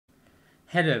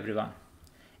Hello everyone.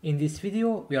 In this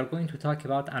video we are going to talk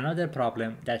about another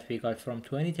problem that we got from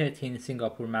 2013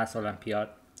 Singapore Math Olympiad.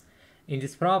 In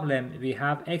this problem we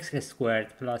have x squared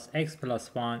plus x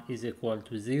plus 1 is equal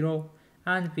to 0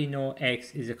 and we know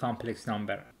x is a complex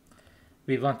number.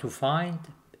 We want to find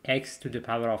x to the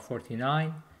power of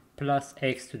 49 plus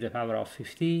x to the power of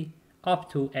 50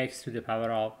 up to x to the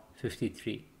power of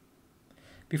 53.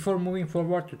 Before moving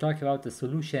forward to talk about the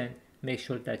solution, make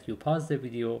sure that you pause the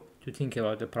video to think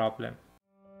about the problem.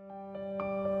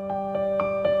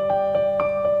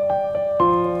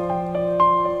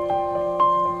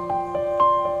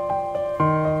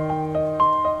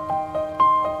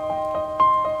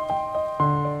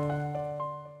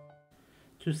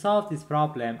 To solve this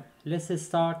problem, let's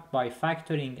start by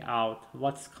factoring out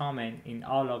what's common in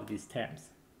all of these terms.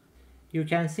 You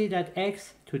can see that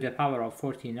x to the power of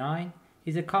 49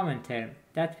 is a common term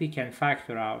that we can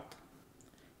factor out.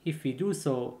 If we do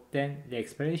so, then the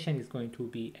expression is going to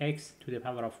be x to the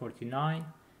power of 49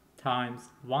 times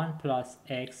 1 plus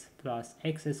x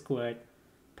squared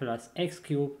plus x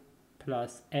cubed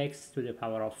plus x to the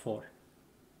power of 4.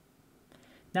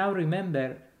 Now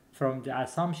remember, from the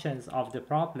assumptions of the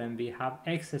problem, we have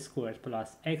x squared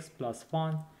plus x plus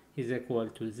 1 is equal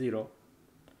to 0.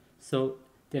 So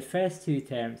the first two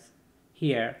terms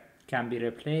here can be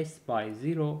replaced by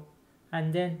 0,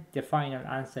 and then the final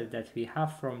answer that we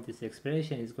have from this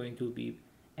expression is going to be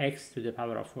x to the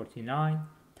power of 49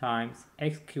 times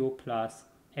x cubed plus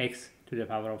x to the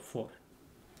power of 4.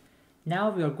 Now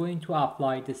we are going to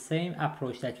apply the same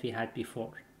approach that we had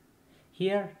before.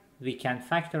 Here we can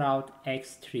factor out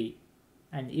x3,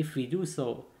 and if we do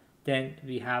so, then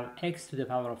we have x to the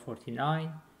power of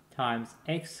 49 times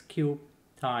x cubed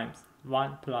times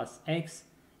 1 plus x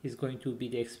is going to be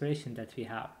the expression that we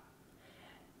have.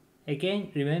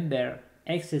 Again, remember,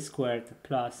 x squared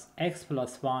plus x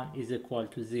plus 1 is equal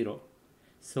to 0.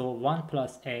 So 1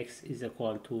 plus x is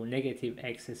equal to negative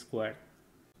x squared.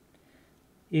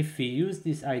 If we use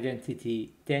this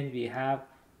identity, then we have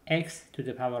x to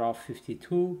the power of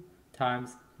 52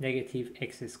 times negative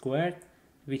x squared,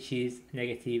 which is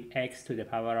negative x to the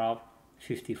power of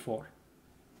 54.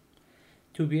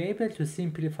 To be able to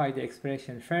simplify the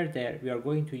expression further, we are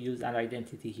going to use an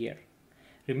identity here.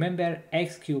 Remember,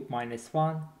 x cubed minus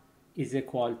 1 is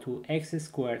equal to x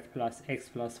squared plus x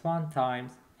plus 1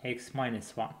 times x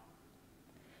minus 1.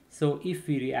 So if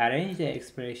we rearrange the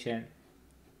expression,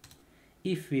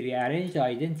 if we rearrange the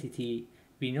identity,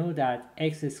 we know that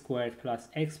x squared plus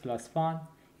x plus 1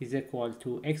 is equal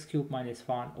to x cubed minus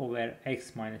 1 over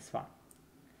x minus 1.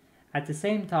 At the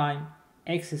same time,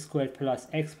 x squared plus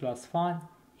x plus 1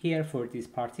 here for this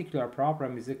particular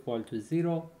problem is equal to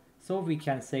 0, so we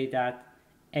can say that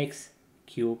x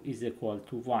cubed is equal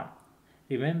to 1.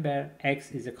 Remember,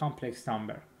 x is a complex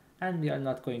number and we are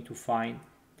not going to find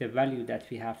the value that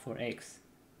we have for x.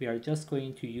 We are just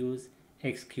going to use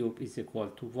x cubed is equal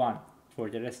to 1 for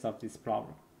the rest of this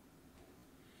problem.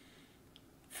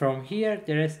 From here,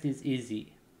 the rest is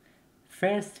easy.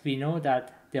 First, we know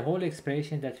that the whole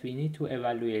expression that we need to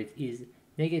evaluate is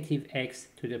negative x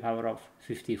to the power of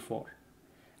 54.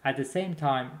 At the same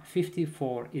time,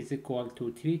 54 is equal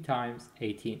to 3 times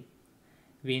 18.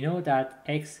 We know that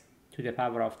x to the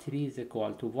power of 3 is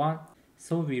equal to 1,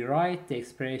 so we write the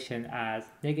expression as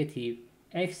negative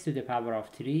x to the power of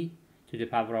 3 to the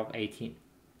power of 18.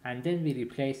 And then we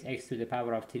replace x to the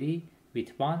power of 3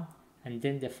 with 1, and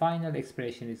then the final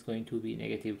expression is going to be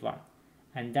negative 1.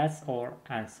 And that's our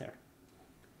answer.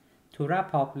 To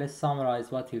wrap up, let's summarize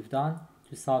what we've done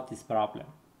to solve this problem.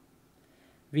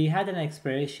 We had an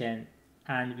expression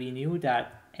and we knew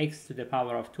that x to the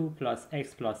power of 2 plus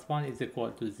x plus 1 is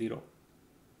equal to 0.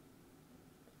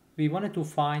 We wanted to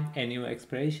find a new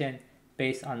expression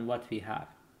based on what we have.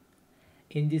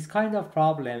 In this kind of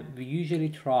problem, we usually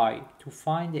try to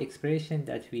find the expression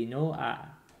that we know.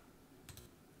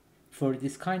 For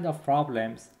this kind of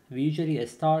problems, we usually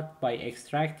start by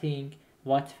extracting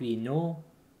what we know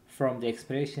from the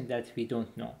expression that we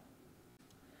don't know.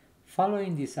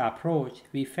 Following this approach,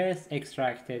 we first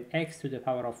extracted x to the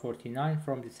power of 49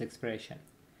 from this expression,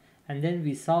 and then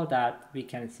we saw that we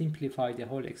can simplify the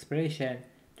whole expression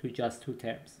to just two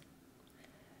terms.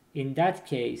 In that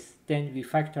case, then we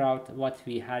factor out what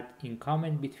we had in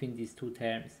common between these two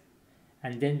terms,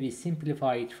 and then we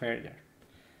simplify it further.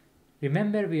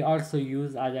 Remember, we also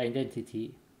use an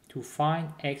identity to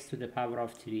find x to the power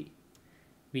of 3.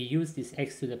 We use this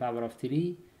x to the power of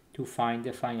 3 to find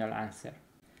the final answer.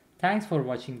 Thanks for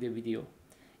watching the video.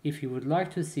 If you would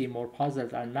like to see more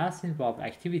puzzles and math involved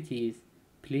activities,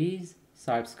 please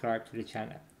subscribe to the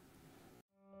channel.